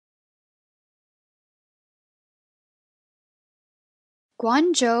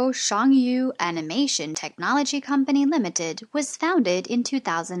Guangzhou Shangyu Animation Technology Company Limited was founded in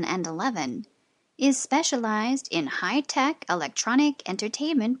 2011, is specialized in high-tech electronic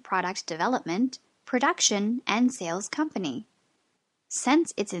entertainment product development, production, and sales company.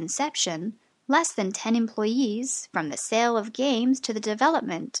 Since its inception, less than 10 employees, from the sale of games to the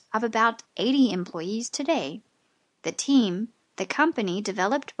development of about 80 employees today. The company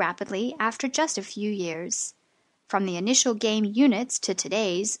developed rapidly after just a few years. From the initial game units to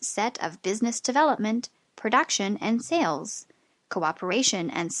today's set of business development, production, and sales, cooperation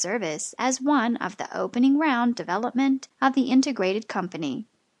and service as one of the opening round development of the integrated company.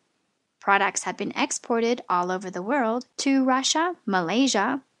 Products have been exported all over the world to Russia,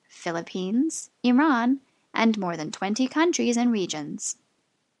 Malaysia, Philippines, Iran, and more than 20 countries and regions.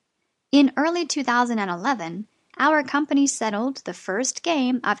 In early 2011, our company settled the first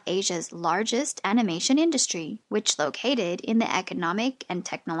game of Asia's largest animation industry, which located in the economic and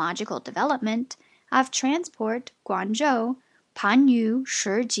technological development of Transport Guangzhou, Panyu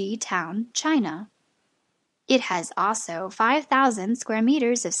Shiji Town, China. It has also 5,000 square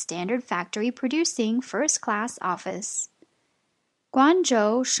meters of standard factory producing first-class office.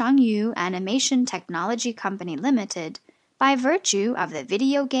 Guangzhou Shangyu Animation Technology Company Limited, by virtue of the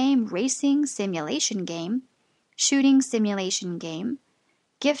video game racing simulation game, shooting simulation game,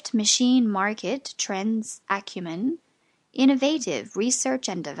 gift machine market trends acumen, innovative research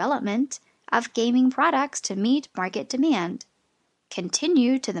and development of gaming products to meet market demand,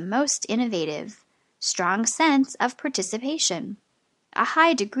 continue to the most innovative, strong sense of participation, a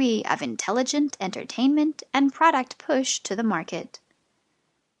high degree of intelligent entertainment and product push to the market.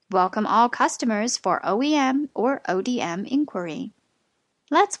 Welcome all customers for OEM or ODM inquiry.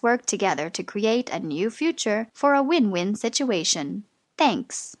 Let's work together to create a new future for a win-win situation.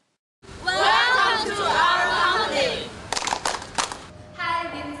 Thanks. Welcome to our company.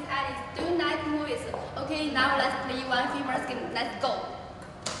 Hi, this is Alice. Do you like movies? Okay, now let's play one famous game. Let's go.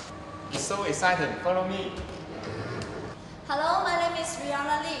 It's so exciting. Follow me. Hello, my name is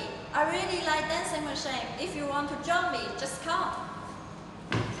Rihanna Lee. I really like dancing machine. If you want to join me, just come.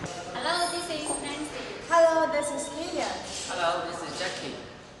 Hello, this is Nancy. Hello, this is Lilian. Hello, this is Jackie.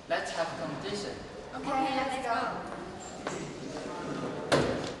 Let's have a competition. Okay, let's go.